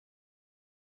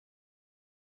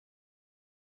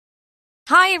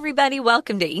Hi, everybody.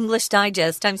 Welcome to English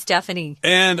Digest. I'm Stephanie.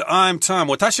 And I'm Tom.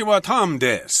 私は Tom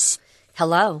です。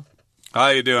 Hello. How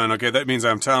you doing? Okay, that means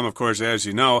I'm Tom, of course, as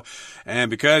you know.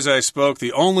 And because I spoke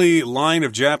the only line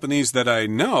of Japanese that I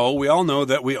know, we all know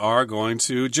that we are going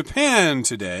to Japan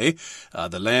today,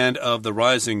 the land of the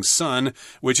rising sun,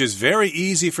 which is very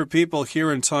easy for people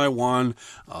here in Taiwan.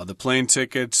 The plane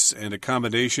tickets and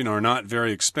accommodation are not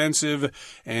very expensive,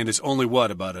 and it's only,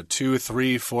 about a 2,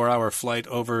 3, 4-hour flight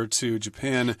over to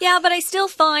Japan? Yeah, but I still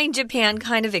find Japan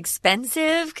kind of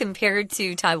expensive compared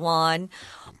to Taiwan.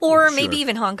 Or maybe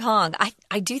even Hong Kong.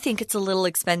 I do think it's a little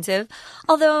expensive.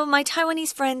 Although my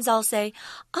Taiwanese friends all say,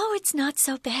 oh, it's not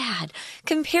so bad.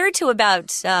 Compared to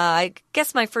about, I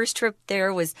guess my first trip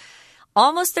there was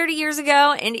almost 30 years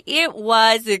ago, and it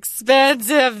was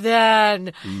expensive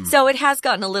then. So it has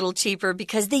gotten a little cheaper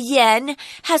because the yen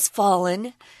has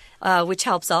fallen, which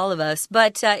helps all of us.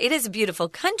 But it is a beautiful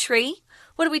country.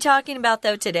 What are we talking about,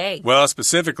 though, today? Well,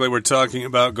 specifically, we're talking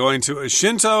about going to a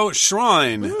Shinto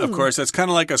shrine. Of course, that's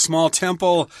kind of like a small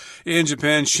temple in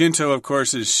Japan. Shinto, of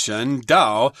course, is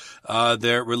Shendao,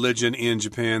 their religion in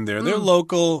Japan. They're their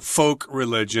local folk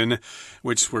religion,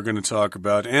 which we're going to talk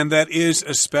about. And that is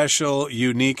a special,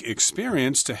 unique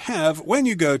experience to have when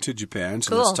you go to Japan.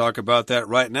 So let's talk about that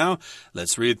right now.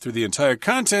 Let's read through the entire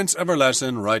contents of our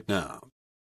lesson right now.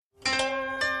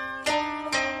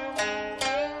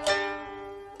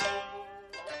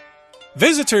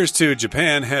 Visitors to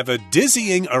Japan have a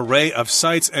dizzying array of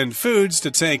sights and foods to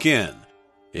take in.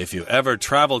 If you ever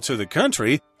travel to the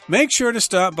country, make sure to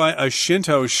stop by a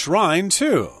Shinto shrine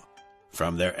too.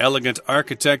 From their elegant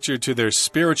architecture to their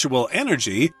spiritual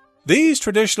energy, these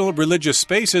traditional religious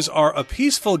spaces are a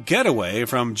peaceful getaway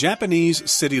from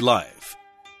Japanese city life.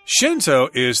 Shinto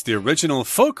is the original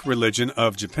folk religion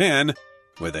of Japan,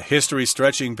 with a history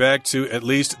stretching back to at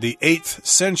least the 8th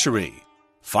century.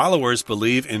 Followers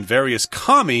believe in various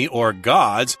kami, or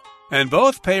gods, and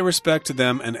both pay respect to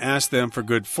them and ask them for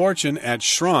good fortune at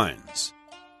shrines.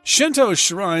 Shinto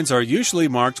shrines are usually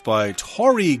marked by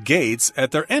torii gates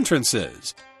at their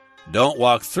entrances. Don't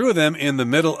walk through them in the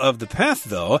middle of the path,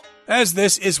 though, as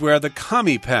this is where the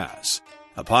kami pass.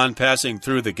 Upon passing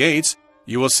through the gates,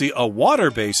 you will see a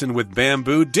water basin with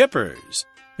bamboo dippers.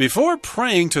 Before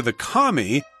praying to the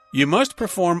kami, you must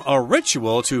perform a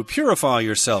ritual to purify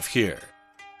yourself here.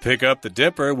 Pick up the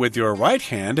dipper with your right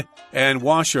hand and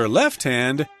wash your left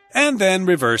hand, and then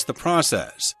reverse the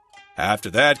process.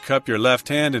 After that, cup your left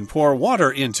hand and pour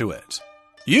water into it.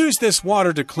 Use this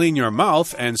water to clean your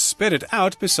mouth and spit it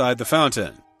out beside the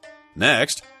fountain.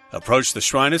 Next, approach the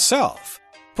shrine itself.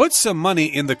 Put some money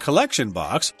in the collection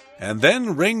box, and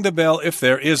then ring the bell if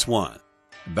there is one.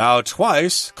 Bow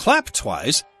twice, clap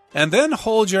twice, and then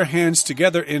hold your hands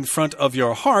together in front of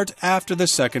your heart after the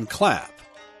second clap.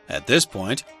 At this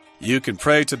point, you can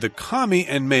pray to the kami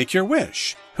and make your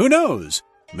wish. Who knows?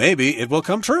 Maybe it will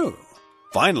come true.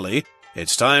 Finally,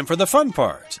 it's time for the fun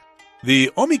part,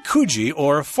 the omikuji,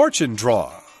 or fortune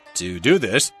draw. To do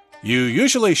this, you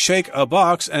usually shake a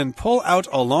box and pull out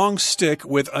a long stick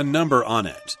with a number on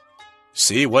it.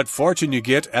 See what fortune you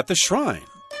get at the shrine.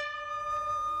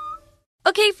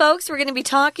 Okay, folks, we're going to be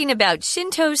talking about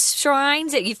Shinto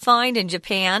shrines that you find in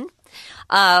Japan.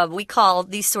 We call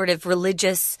these sort of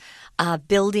religious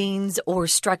buildings or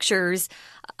structures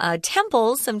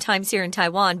temples, sometimes here in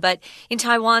Taiwan. But in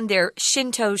Taiwan, they're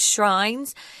Shinto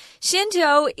shrines.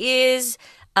 Shinto is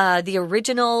the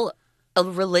original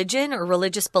religion or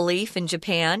religious belief in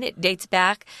Japan. It dates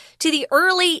back to the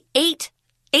early 8th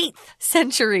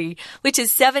century, which is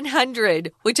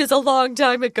 700, which is a long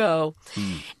time ago.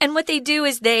 And what they do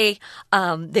is they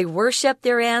worship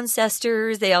their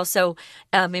ancestors. They also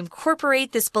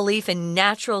incorporate this belief in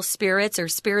natural spirits or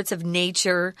spirits of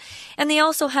nature. And they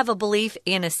also have a belief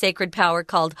in a sacred power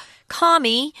called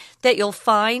kami that you'll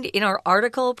find in our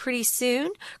article pretty soon.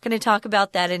 We're going to talk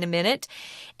about that in a minute.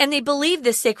 And they believe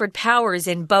this sacred power is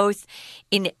in both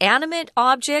inanimate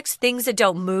objects, things that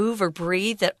don't move or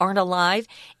breathe, that aren't alive,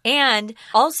 and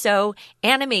also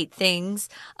animate things,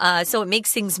 so it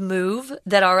makes things move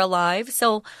that are alive.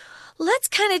 So let's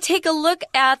kind of take a look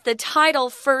at the title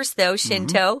first, though.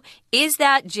 Shinto is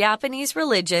that Japanese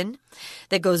religion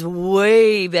that goes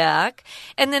way back.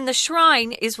 And then the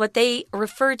shrine is what they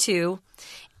refer to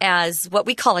as what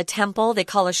we call a temple. They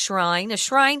call a shrine. A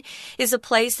shrine is a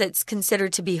place that's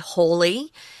considered to be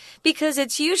holy because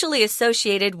it's usually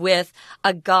associated with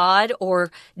a god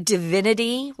or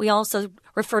divinity. We also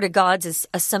refer to gods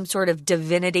as some sort of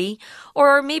divinity,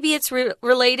 or maybe it's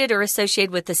related or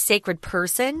associated with a sacred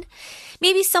person.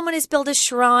 Maybe someone has built a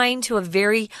shrine to a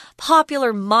very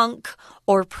popular monk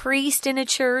or priest in a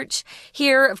church.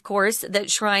 Here, of course,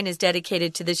 that shrine is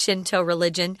dedicated to the Shinto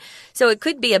religion. So it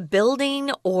could be a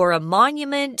building or a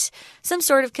monument, some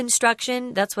sort of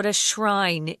construction. That's what a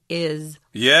shrine is.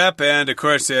 Yep, and of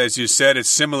course, as you said, it's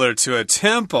similar to a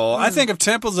temple. I think of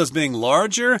temples as being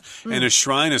larger and a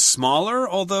shrine is smaller,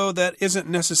 although that isn't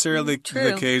necessarily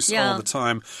the case all the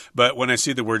time. But when I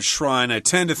see the word shrine, I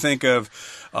tend to think of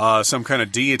some kind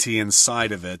of deity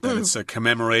inside of it, that it's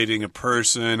commemorating a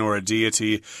person or a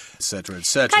deity, etc.,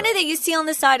 etc. Kind of that you see on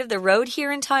the side of the road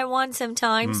here in Taiwan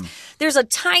sometimes. There's a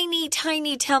tiny,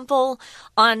 tiny temple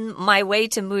on my way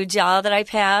to Mujia that I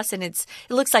pass, and it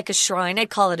looks like a shrine. I'd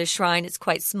call it a shrine. It's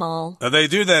quite small. They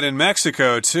do that in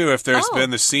Mexico, too. If there's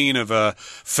been the scene of a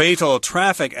fatal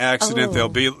traffic accident, they'll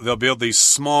build these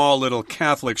small little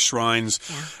Catholic shrines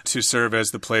to serve as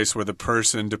the place where the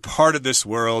person departed this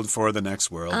world for the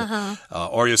next world.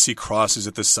 Or you'll see crosses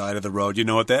at the side of the road. You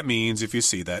know what that means if you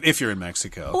see that, if you're in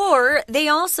Mexico. Or they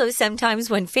also sometimes,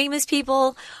 when famous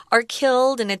people are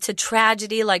killed and it's a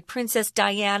tragedy like Princess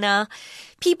Diana,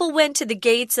 people went to the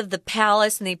gates of the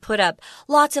palace and they put up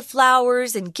lots of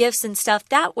flowers and gifts and stuff.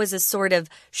 That was a sort of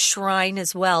shrine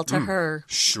as well to her.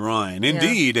 Shrine,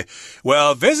 indeed.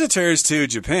 Well, visitors to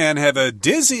Japan have a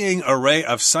dizzying array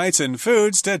of sights and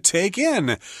foods to take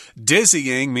in.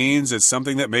 Dizzying means it's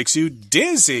something that makes you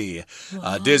dizzy.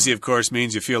 Dizzy, of course,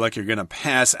 means you feel like you're going to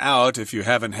pass out if you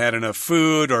haven't had enough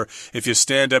food, or if you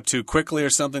stand up too quickly or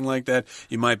something like that.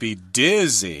 You might be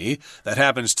dizzy. That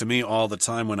happens to me all the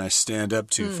time when I stand up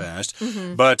too fast.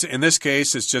 But in this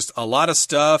case, it's just a lot of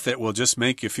stuff. It will just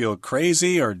make you feel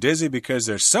crazy or dizzy because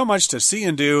there's so much to see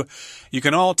and do. You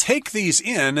can all take these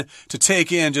in. To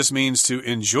take in just means to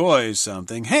enjoy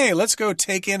something. Hey, let's go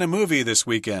take in a movie this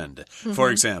weekend, for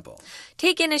example.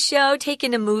 Take in a show, take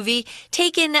in a movie,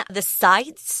 take in the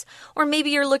sights, or maybe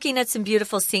you're looking at some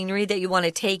beautiful scenery that you want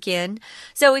to take in.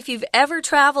 So if you've ever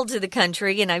traveled to the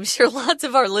country, and I'm sure lots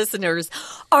of our listeners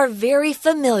are very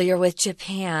familiar with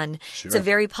Japan. It's a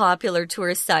very popular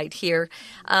tourist site here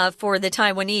for the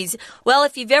Taiwanese. Well,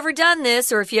 if you've ever done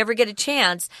this, or if you ever get a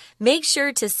chance, make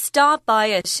sure to stop by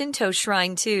a Shinto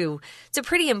shrine too. It's a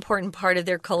pretty important part of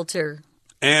their culture.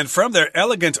 And from their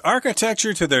elegant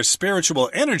architecture to their spiritual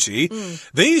energy,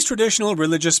 these traditional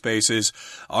religious spaces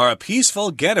are a peaceful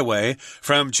getaway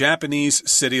from Japanese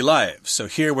city life. So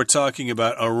here we're talking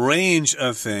about a range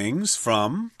of things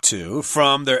from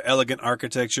their elegant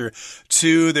architecture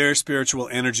to their spiritual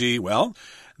energy. Well,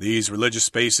 these religious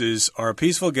spaces are a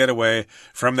peaceful getaway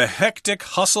from the hectic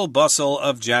hustle-bustle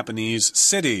of Japanese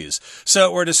cities.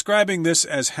 So we're describing this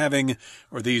as having,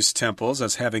 or these temples,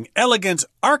 as having elegant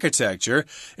architecture.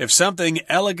 If something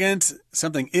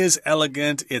is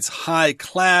elegant, it's high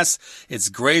class, it's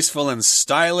graceful and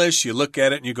stylish. You look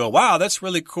at it and you go, wow, that's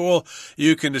really cool.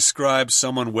 You can describe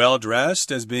someone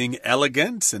well-dressed as being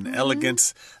elegant, an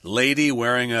elegant lady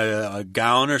wearing a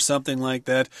gown or something like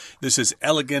that. This is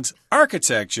elegant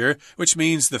architecture, which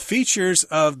means the features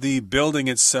of the building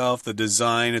itself, the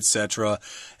design, etc.,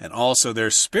 and also their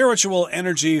spiritual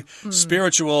energy.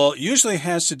 Spiritual usually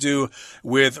has to do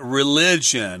with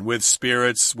religion, with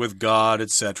spirits, with God,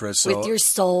 etc. So with your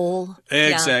soul.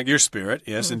 Exactly, your spirit,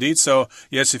 yes, indeed. So,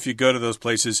 yes, if you go to those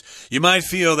places, you might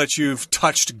feel that you've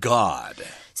touched God.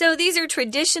 So these are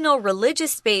traditional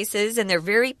religious spaces, and they're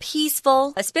very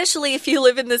peaceful, especially if you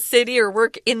live in the city or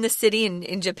work in the city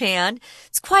in Japan.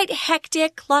 It's quite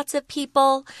hectic, lots of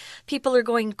people. People are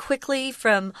going quickly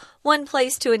from one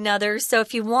place to another. So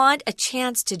if you want a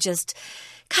chance to just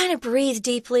kind of breathe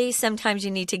deeply, sometimes you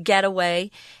need to get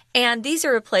away. And these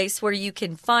are a place where you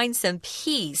can find some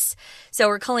peace. So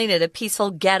we're calling it a peaceful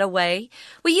getaway.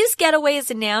 We use getaway as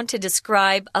a noun to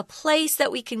describe a place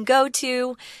that we can go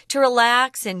to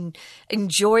relax and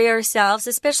enjoy ourselves,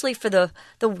 especially for the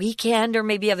weekend, or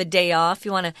maybe you have a day off.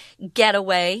 You want to get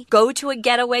away. Go to a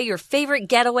getaway. Your favorite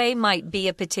getaway might be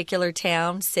a particular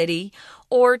town, city,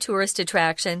 or tourist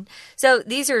attraction. So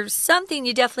these are something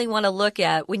you definitely want to look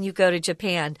at when you go to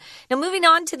Japan. Now, moving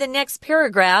on to the next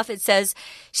paragraph, it says,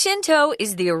 Shinto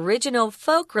is the original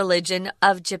folk religion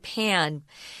of Japan.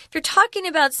 If you're talking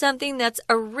about something that's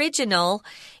original,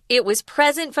 it was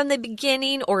present from the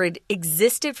beginning, or it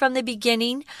existed from the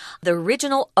beginning. The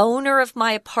original owner of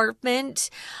my apartment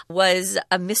was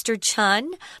a Mr.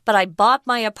 Chun, but I bought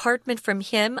my apartment from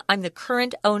him. I'm the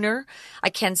current owner. I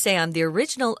can't say I'm the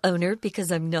original owner because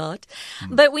I'm not.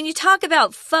 But when you talk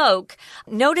about folk,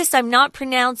 notice I'm not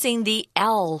pronouncing the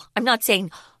L. I'm not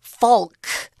saying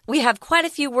folk. We have quite a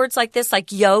few words like this,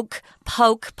 like yoke,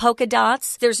 polka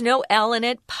dots. There's no L in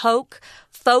it.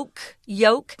 Folk,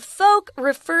 yoke. Folk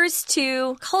refers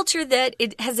to culture that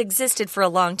it has existed for a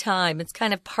long time. It's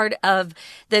kind of part of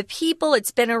the people.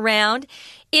 It's been around.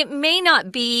 It may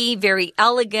not be very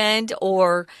elegant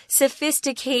or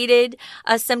sophisticated.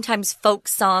 Sometimes folk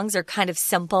songs are kind of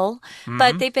simple,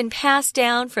 but they've been passed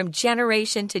down from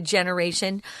generation to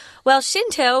generation. Well,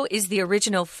 Shinto is the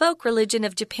original folk religion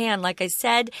of Japan. Like I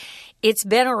said, it's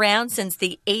been around since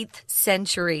the 8th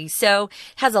century. So it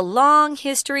has a long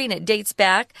history and it dates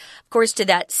back, of course, to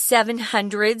that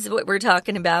 700s, what we're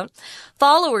talking about.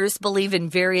 Followers believe in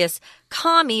various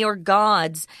kami or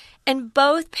gods, and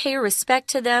both pay respect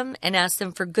to them and ask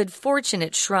them for good fortune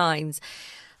at shrines.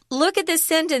 Look at this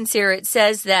sentence here. It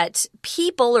says that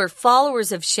people or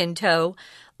followers of Shinto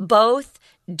both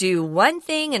do one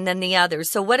thing and then the other.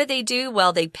 So what do?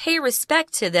 Well, they pay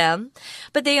respect to them,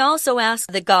 but they also ask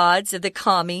the gods of the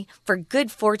kami for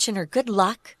good fortune or good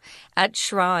luck at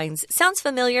shrines. Sounds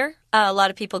familiar? A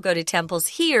lot of people go to temples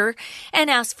here and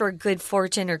ask for good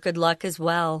fortune or good luck as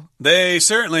well. They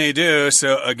certainly do.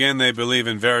 So again, they believe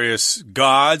in various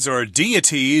gods or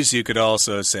deities. You could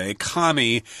also say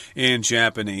kami in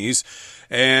Japanese.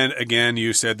 And again,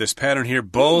 you said this pattern here,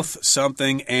 both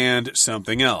something and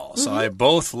something else. I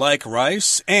both like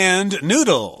rice and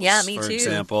noodles. Yeah, me too. For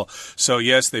example. So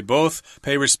yes, they both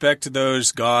pay respect to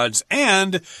those gods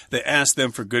and they ask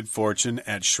them for good fortune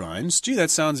at shrines. Gee,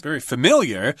 that sounds very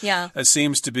familiar. Yeah. That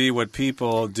seems to be what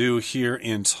people do here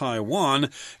in Taiwan,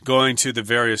 going to the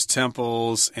various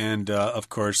temples and, of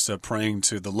course, praying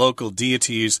to the local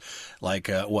deities like,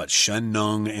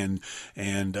 Shennong and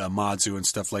Mazu and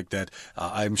stuff like that.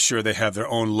 I'm sure they have their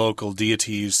own local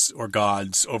deities or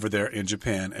gods over there in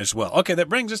Japan as well. Okay, that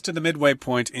brings us to the midway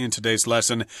point in today's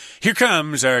lesson. Here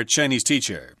comes our Chinese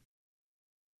teacher.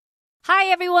 Hi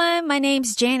everyone, my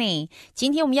name's Jenny.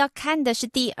 今天我们要看的是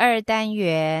第2单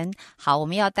元。好，我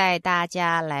们要带大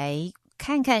家来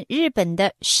看看日本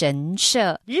的神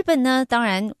社。日本呢，当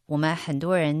然我们很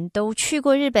多人都去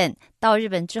过日本，到日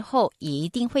本之后也一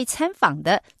定会参访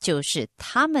的，就是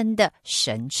他们的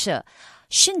神社。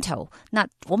Shinto， 那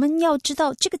我们要知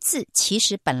道这个字其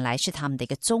实本来是他们的一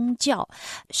个宗教，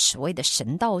所谓的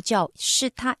神道教是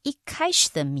他一开始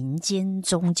的民间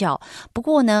宗教。不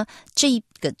过呢，这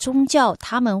个宗教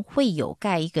他们会有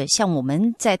盖一个，像我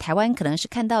们在台湾可能是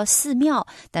看到寺庙，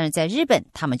但是在日本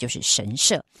他们就是神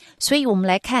社。所以我们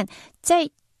来看，在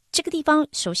这个地方，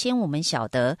首先我们晓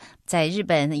得在日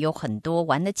本有很多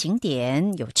玩的景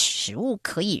点，有食物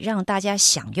可以让大家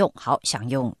享用。好，享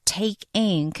用 take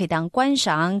in 可以当观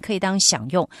赏，可以当享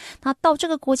用。那到这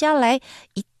个国家来，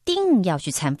一定要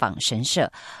去参访神社。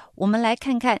我们来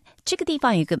看看这个地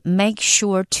方有一个 make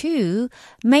sure to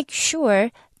make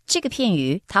sure 这个片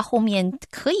语，它后面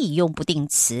可以用不定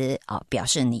词啊，表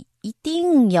示你一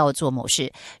定要做某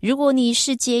事。如果你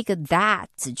是接一个 that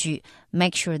子句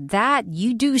make sure that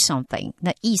you do something，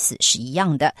 那意思是一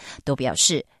样的，都表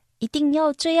示一定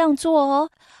要这样做哦。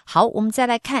好，我们再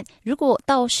来看，如果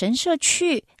到神社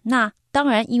去，那当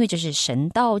然因为这是神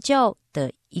道教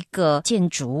的一个建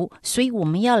筑，所以我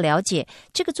们要了解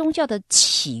这个宗教的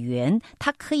起源，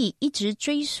它可以一直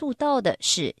追溯到的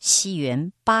是西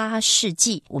元8世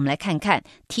纪。我们来看看，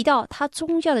提到它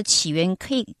宗教的起源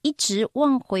可以一直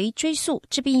往回追溯，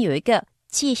这边有一个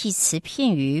介系词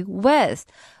片语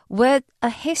with a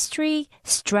history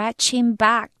stretching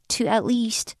back to at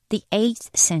least the 8th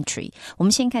century。 我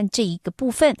们先看这一个部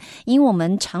分，因为我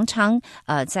们常常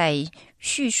在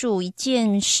叙述一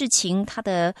件事情它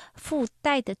的附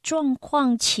带的状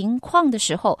况情况的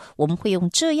时候，我们会用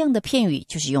这样的片语，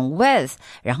就是用 with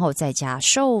然后再加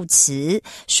受词，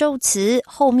受词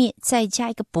后面再加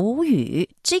一个补语。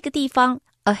这个地方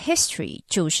A history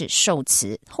就是受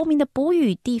词，后面的补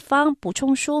语地方补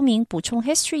充说明，补充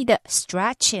history 的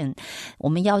stretching。 我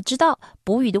们要知道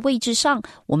补语的位置上，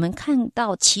我们看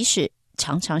到其实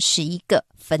常常是一个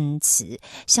分词，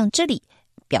像这里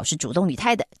表示主动语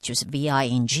态的就是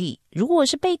VING， 如果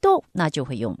是被动那就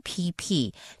会用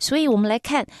PP。 所以我们来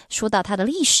看，说到它的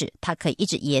历史，它可以一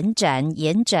直延展，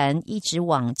一直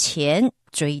往前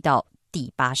追到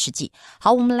第8世纪。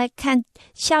好，我们来看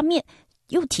下面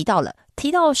又提到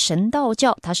神道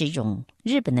教，它是一种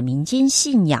日本的民间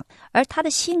信仰，而它的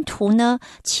信徒呢，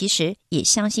其实也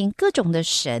相信各种的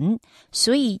神，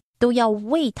所以都要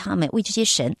为这些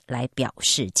神来表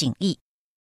示敬意。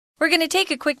We're going to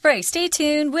take a quick break. Stay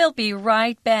tuned. We'll be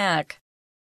right back.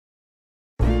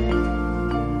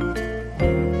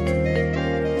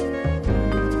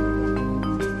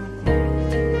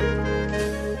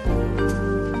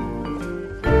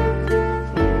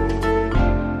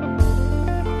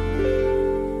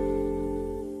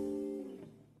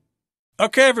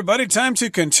 Okay, everybody, time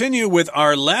to continue with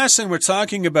our lesson. We're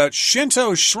talking about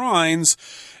Shinto shrines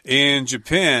in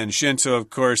Japan. Shinto,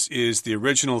 of course, is the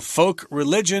original folk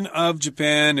religion of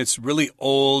Japan. It's really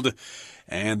old,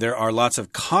 and there are lots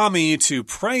of kami to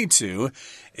pray to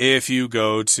if you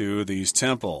go to these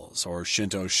temples or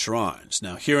Shinto shrines.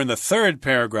 Now, here in the third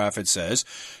paragraph, it says,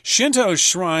 Shinto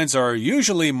shrines are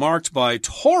usually marked by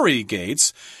torii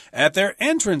gates at their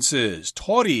entrances.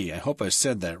 Tori, I hope I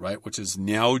said that right, which is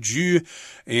Niaoju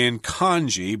in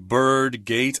kanji, bird,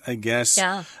 gate, I guess.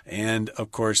 Yeah. And,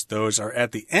 of course, those are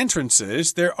at the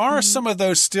entrances. There are some of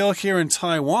those still here in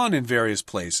Taiwan in various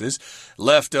places,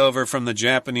 left over from the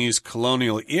Japanese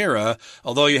colonial era,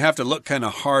 although you have to look kind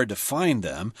of hard to find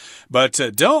them. But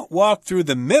don't walk through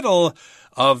the middle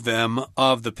of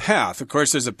the path. Of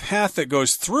course, there's a path that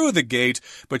goes through the gate,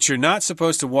 but you're not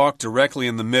supposed to walk directly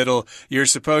in the middle. You're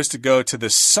supposed to go to the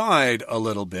side a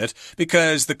little bit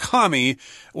because the kami,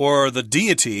 or the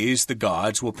deities, the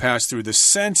gods, will pass through the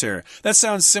center. That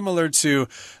sounds similar to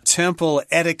temple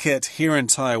etiquette here in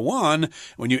Taiwan.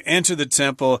 When you enter the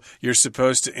temple, you're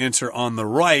supposed to enter on the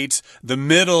right. The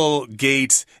middle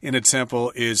gate in a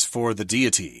temple is for the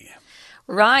deity.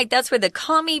 Right, that's where the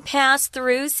kami pass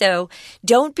through, so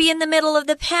don't be in the middle of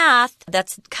the path.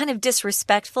 That's kind of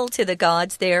disrespectful to the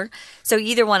gods there. So you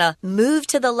either want to move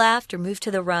to the left or move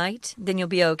to the right, then you'll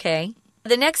be okay.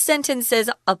 The next sentence says,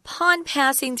 upon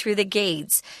passing through the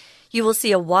gates, you will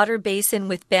see a water basin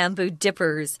with bamboo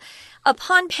dippers.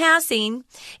 Upon passing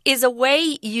is a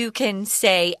way you can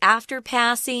say after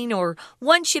passing or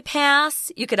once you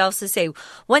pass. You could also say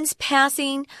once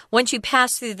passing, once you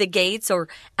pass through the gates or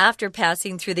after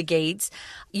passing through the gates,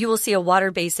 you will see a water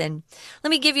basin.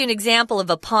 Let me give you an example of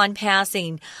upon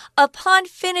passing. Upon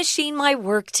finishing my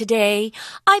work today,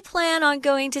 I plan on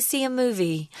going to see a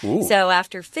movie. Ooh. So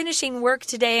after finishing work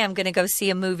today, I'm going to go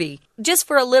see a movie. Just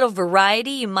for a little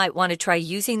variety, you might want to try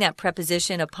using that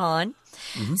preposition upon.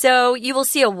 So you will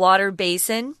see a water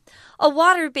basin. A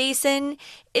water basin,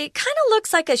 it kind of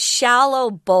looks like a shallow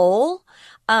bowl.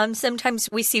 Sometimes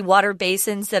we see water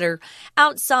basins that are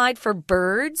outside for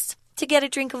birds to get a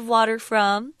drink of water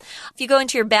from. If you go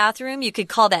into your bathroom, you could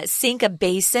call that sink a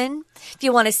basin. If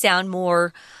you want to sound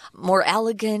more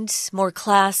elegant, more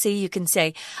classy, you can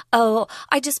say, oh,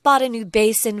 I just bought a new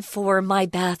basin for my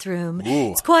bathroom.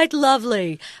 Ooh. It's quite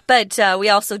lovely. But we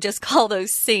also just call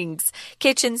those sinks.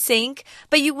 Kitchen sink.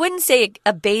 But you wouldn't say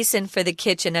a basin for the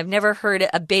kitchen. I've never heard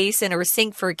a basin or a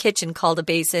sink for a kitchen called a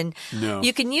basin. No.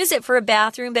 You can use it for a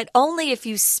bathroom, but only if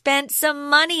you spent some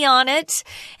money on it.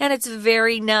 And it's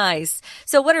very nice.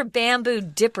 So what are bamboo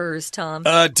dippers, Tom?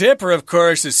 A dipper, of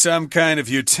course, is some kind of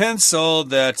utensil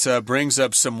that brings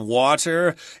up some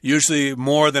water, usually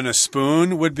more than a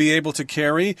spoon would be able to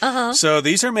carry. So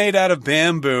these are made out of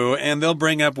bamboo, and they'll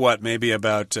bring up what, maybe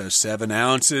about 7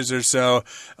 ounces or so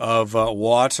of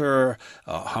water.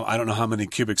 I don't know how many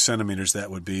cubic centimeters that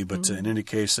would be, but in any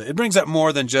case, it brings up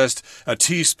more than just a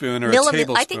teaspoon or a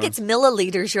tablespoon. I think it's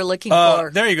milliliters you're looking for.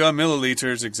 There you go,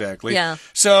 milliliters, exactly. Yeah.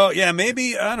 So, yeah,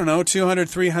 maybe, I don't know, 200,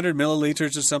 300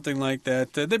 milliliters or something like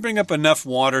that. They bring up enough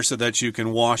water so that you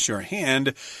can wash your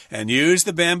hand and use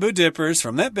the bamboo dippers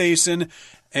from that basin.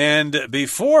 And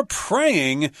before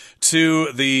praying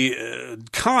to the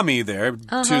kami there,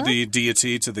 to the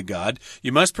deity, to the god,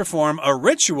 you must perform a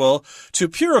ritual to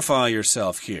purify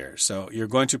yourself here. So you're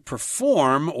going to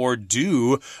perform or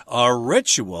do a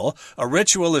ritual. A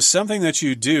ritual is something that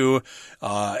you do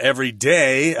every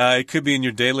day. It could be in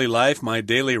your daily life, my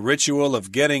daily ritual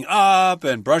of getting up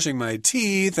and brushing my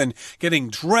teeth and getting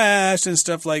dressed and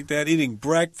stuff like that, eating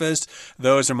breakfast.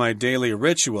 Those are my daily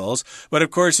rituals. But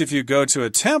of course, if you go to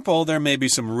a temple, there may be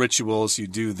some rituals you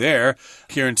do there.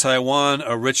 Here in Taiwan,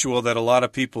 a ritual that a lot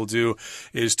of people do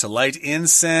is to light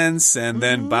incense and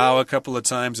then bow a couple of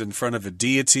times in front of a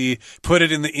deity, put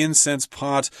it in the incense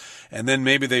pot, and then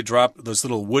maybe they drop those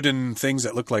little wooden things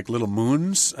that look like little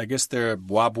moons. I guess they're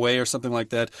wabwei or something like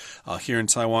that. Here in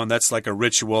Taiwan, that's like a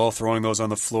ritual, throwing those on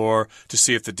the floor to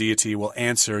see if the deity will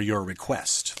answer your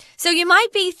request. So you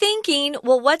might be thinking,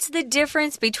 well, what's the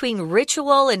difference between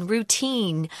ritual and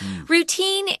routine?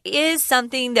 Routine is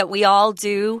something that we all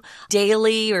do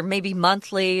daily or maybe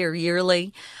monthly or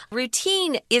yearly.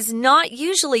 Routine is not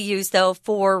usually used, though,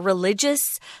 for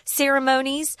religious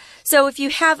ceremonies. So if you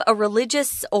have a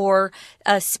religious or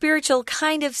a spiritual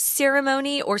kind of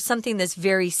ceremony or something that's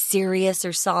very serious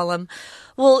or solemn,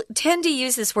 we'll tend to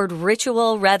use this word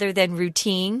ritual rather than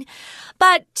routine.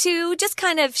 But to just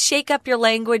kind of shake up your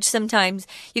language, sometimes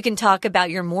you can talk about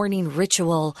your morning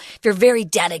ritual if you're very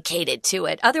dedicated to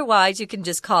it. Otherwise, you can can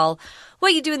just call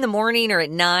what you do in the morning or at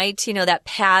night, that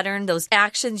pattern, those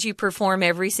actions you perform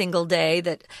every single day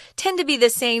that tend to be the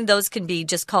same, those can be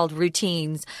just called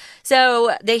routines.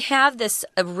 So they have this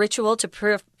ritual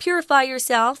to purify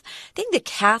yourself. I think the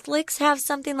Catholics have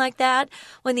something like that.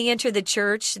 When they enter the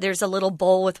church, there's a little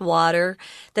bowl with water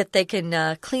that they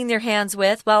can clean their hands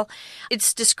with. Well,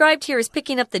 it's described here as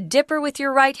picking up the dipper with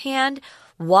your right hand,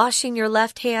 washing your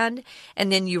left hand,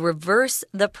 and then you reverse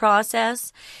the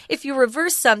process. If you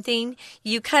reverse something,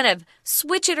 you kind of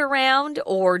switch it around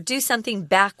or do something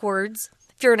backwards.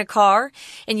 If you're in a car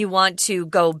and you want to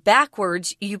go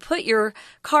backwards, you put your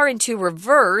car into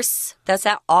reverse, that's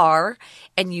that R,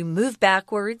 and you move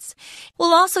backwards.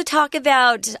 We'll also talk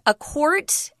about a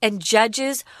court and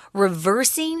judges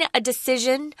reversing a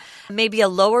decision. Maybe a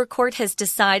lower court has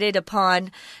decided upon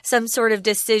some sort of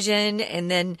decision and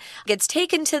then gets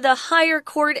taken to the higher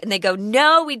court and they go,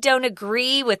 no, we don't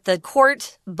agree with the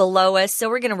court below us, so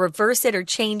we're going to reverse it or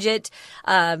change it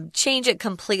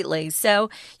completely. So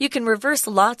you can reverse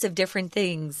lots of different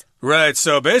things. Right,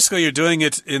 so basically you're doing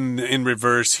it in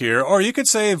reverse here, or you could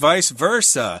say vice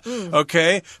versa.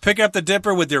 Okay, pick up the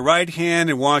dipper with your right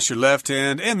hand and wash your left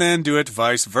hand, and then do it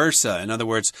vice versa. In other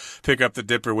words, pick up the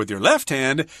dipper with your left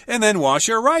hand and then wash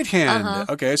your right hand.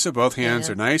 Okay, so both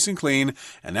hands are nice and clean,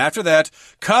 and after that,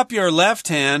 cup your left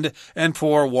hand and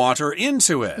pour water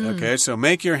into it. Okay, so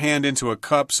make your hand into a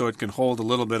cup so it can hold a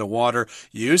little bit of water.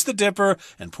 Use the dipper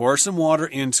and pour some water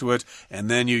into it,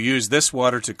 and then you use this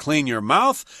water to clean your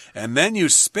mouth, and then you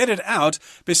spit it out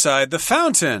beside the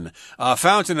fountain. A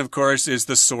fountain, of course, is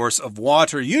the source of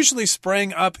water, usually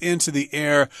spraying up into the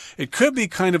air. It could be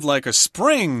kind of like a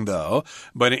spring, though,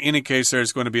 but in any case,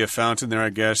 there's going to be a fountain there,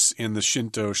 I guess, in the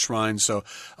Shinto shrine. So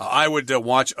I would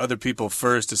watch other people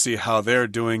first to see how they're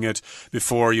doing it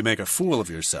before you make a fool of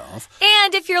yourself.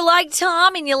 And if you're like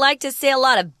Tom and you like to say a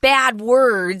lot of bad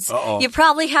words, you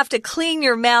probably have to clean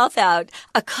your mouth out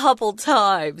a couple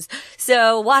times.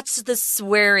 So watch the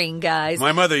swearing, guys.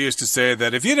 My mother used to say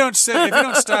that if you don't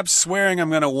stop swearing, I'm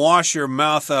going to wash your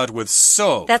mouth out with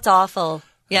soap. That's awful.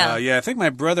 Yeah. Yeah, I think my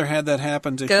brother had that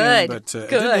happen to him, but it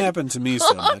didn't happen to me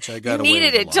so much. I got away with it.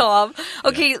 You needed it, Tom.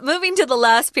 Okay, moving to the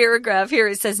last paragraph here.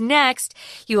 It says, next,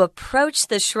 you approach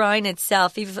the shrine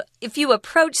itself. If you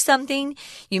approach something,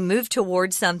 you move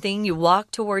towards something, you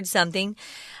walk towards something.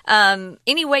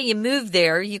 Any way you move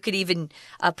there, you could even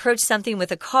approach something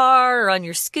with a car or on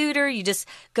your scooter. You just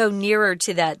go nearer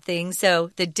to that thing,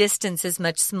 so the distance is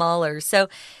much smaller. So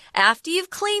after you've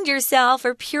cleaned yourself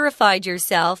or purified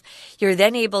yourself, you're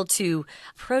then able to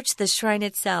approach the shrine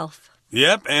itself.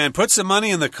 Yep, and put some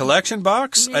money in the collection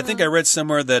box. Yeah. I think I read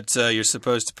somewhere that you're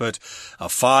supposed to put a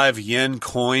 5-yen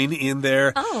coin in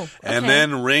there. Oh, okay. And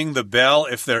then ring the bell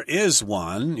if there is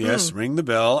one. Yes, ring the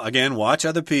bell. Again, watch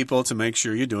other people to make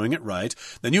sure you're doing it right.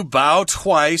 Then you bow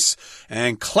twice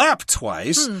and clap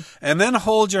twice. And then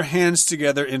hold your hands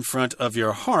together in front of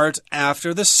your heart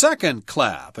after the second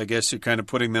clap. I guess you're kind of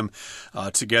putting them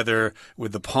together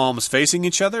with the palms facing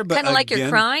each other. Kind of like you're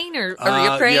crying or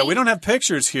you're praying? Yeah, we don't have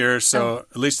pictures here, so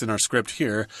at least in our script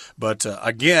here. But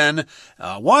again,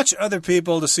 watch other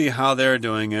people to see how they're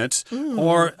doing it.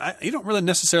 Or you don't really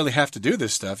necessarily have to do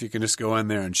this stuff. You can just go in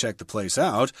there and check the place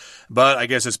out. But I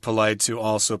guess it's polite to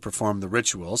also perform the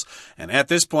rituals. And at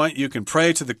this point, you can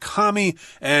pray to the kami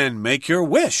and make your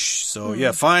wish. So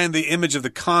yeah, find the image of the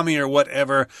kami or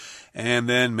whatever, and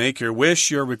then make your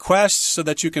wish, your request, so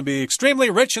that you can be extremely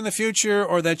rich in the future,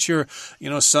 or that your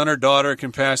son or daughter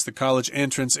can pass the college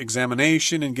entrance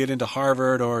examination and get into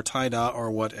Harvard or Taida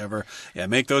or whatever. Yeah,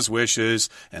 make those wishes,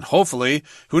 and hopefully,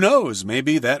 who knows,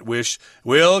 maybe that wish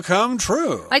will come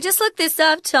true. I just looked this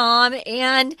up, Tom,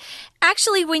 and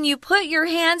actually, when you put your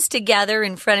hands together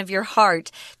in front of your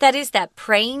heart, that is that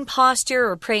praying posture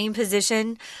or praying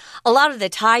position. A lot of the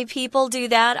Thai people do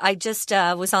that. I just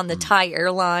was on the Thai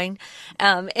airline.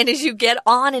 And as you get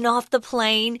on and off the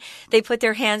plane, they put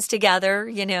their hands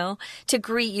together, to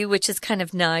greet you, which is kind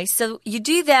of nice. So you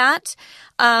do that,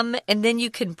 and then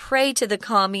you can pray to the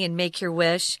kami and make your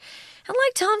wish. And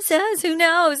like Tom says, who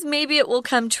knows? Maybe it will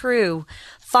come true.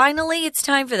 Finally, it's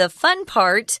time for the fun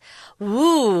part.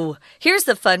 Woo! Here's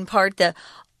the fun part, the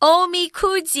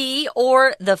omikuji,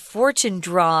 or the fortune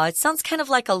draw. It sounds kind of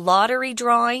like a lottery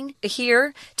drawing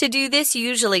here. To do this, you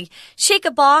usually shake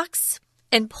a box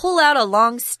and pull out a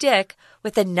long stick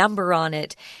with a number on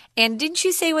it. And didn't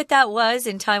you say what that was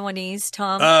in Taiwanese,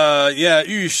 Tom? Yeah,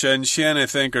 御神仙, I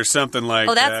think, or something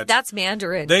like that. Oh, that's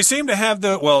Mandarin. They seem to have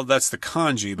that's the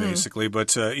kanji, basically.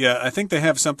 But, yeah, I think they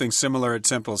have something similar at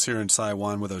temples here in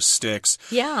Taiwan with those sticks.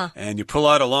 Yeah. And you pull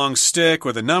out a long stick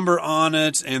with a number on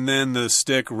it, and then the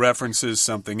stick references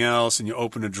something else, and you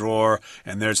open a drawer,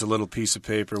 and there's a little piece of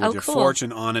paper with your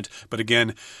fortune on it. But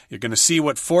again, you're going to see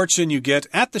what fortune you get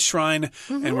at the shrine,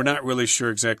 and we're not really sure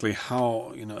exactly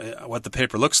how, what the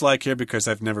paper looks like here because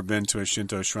I've never been to a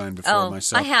Shinto shrine before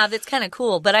myself. I have. It's kind of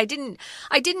cool, but I didn't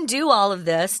do all of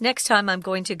this. Next time I'm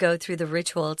going to go through the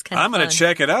ritual. It's kind of fun. I'm going to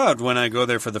check it out when I go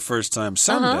there for the first time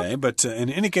someday. But in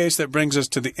any case, that brings us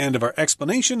to the end of our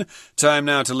explanation. Time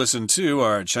now to listen to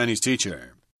our Chinese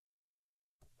teacher.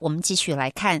 我们继续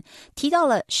来看，提到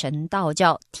了神道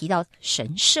教，提到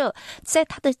神社，在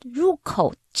它的入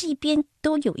口这边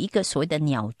都有一个所谓的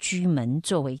鸟居门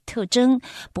作为特征。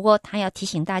不过他要提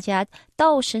醒大家，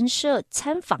到神社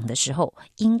参访的时候，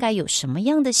应该有什么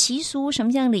样的习俗，什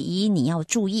么样的礼仪，你要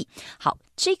注意。好，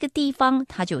这个地方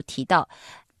他就提到，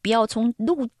不要从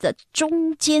路的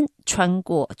中间穿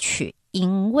过去，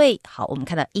因为我们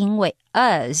看到因为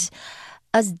as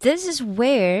this is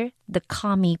where the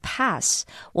kami pass.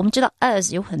 我们知道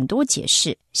as 有很多解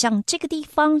释，像这个地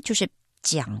方就是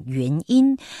讲原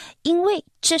因，因为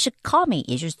这是 kami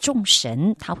也就是众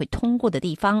神他会通过的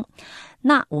地方。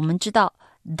那我们知道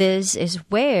this is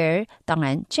where, 当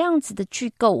然这样子的句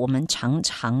构我们常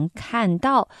常看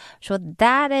到，说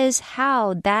that is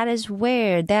how, that is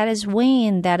where, that is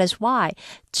when, that is why.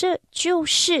 这就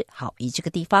是好，以这个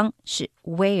地方是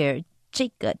where这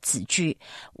个子句，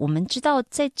我们知道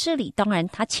在这里，当然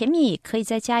它前面也可以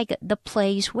再加一个 the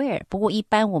place where， 不过一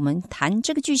般我们谈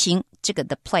这个句型，这个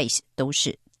the place 都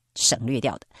是省略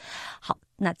掉的。好，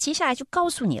那接下来就告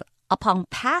诉你了 upon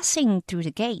passing through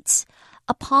the gates。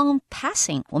 upon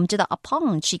passing， 我们知道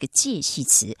upon 是一个介系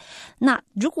词，那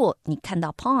如果你看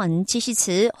到 upon 介系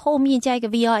词后面加一个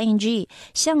VRNG，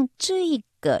 像这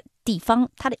个地方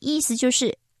它的意思就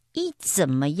是一怎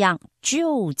么样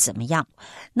就怎么样。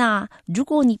那如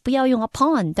果你不要用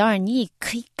upon， 当然你也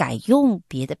可以改用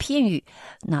别的片语。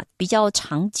那比较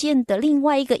常见的另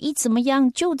外一个一怎么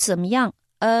样就怎么样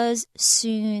as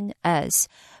soon as，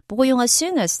 不过用 as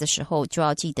soon as 的时候就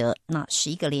要记得那是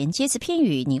一个连接词片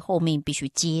语，你后面必须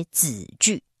接子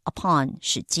句， upon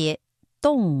是接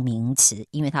动名词，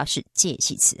因为它是介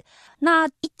系词。那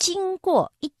一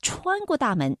穿过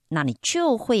大门，那你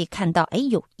就会看到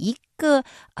有一个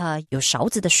有勺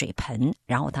子的水盆，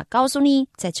然后他告诉你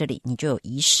在这里你就有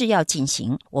仪式要进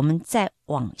行。我们再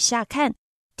往下看，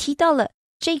提到了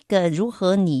这个如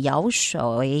何你舀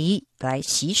水来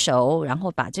洗手，然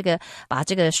后把这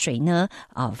个水呢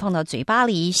放到嘴巴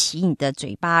里洗你的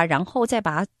嘴巴，然后再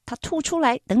把它吐出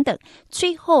来等等。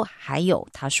最后还有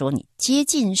他说你接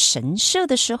近神社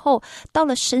的时候，到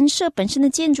了神社本身的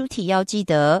建筑体要记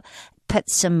得 put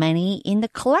some money in the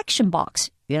collection box，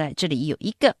 原来这里有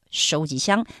一个收集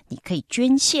箱，你可以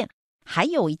捐献。还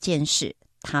有一件事，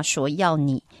他说要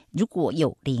你如果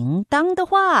有铃铛的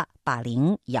话，把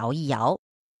铃摇一摇。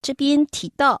这边提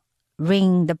到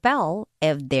ring the bell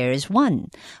if there is one，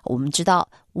 我们知道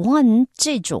one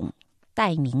这种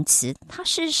代名词，它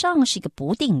事实上是一个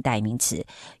不定代名词，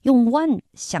用 one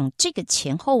像这个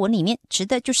前后文里面指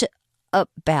的就是 a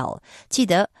bell。 记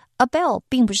得 a bell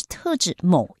并不是特指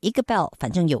某一个 bell，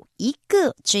 反正有一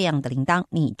个这样的铃铛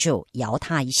你就摇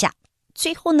它一下。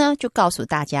最后呢就告诉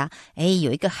大家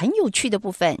有一个很有趣的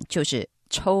部分，就是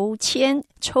抽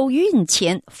运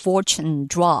签 fortune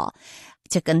draw。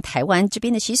这跟台湾这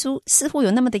边的习俗似乎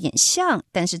有那么的点像，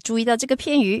但是注意到这个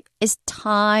片语 It's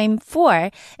time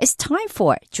for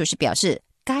就是表示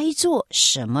该做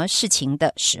什么事情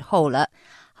的时候了。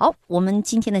好，我们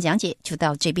今天的讲解就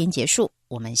到这边结束，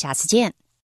我们下次见。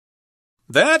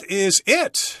That is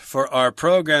it for our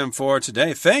program for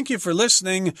today. Thank you for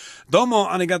listening. Domo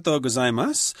arigatou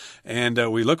gozaimasu. And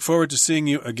we look forward to seeing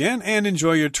you again and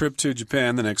enjoy your trip to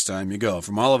Japan the next time you go.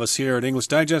 From all of us here at English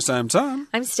Digest, I'm Tom.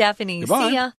 I'm Stephanie. Goodbye.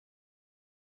 See ya.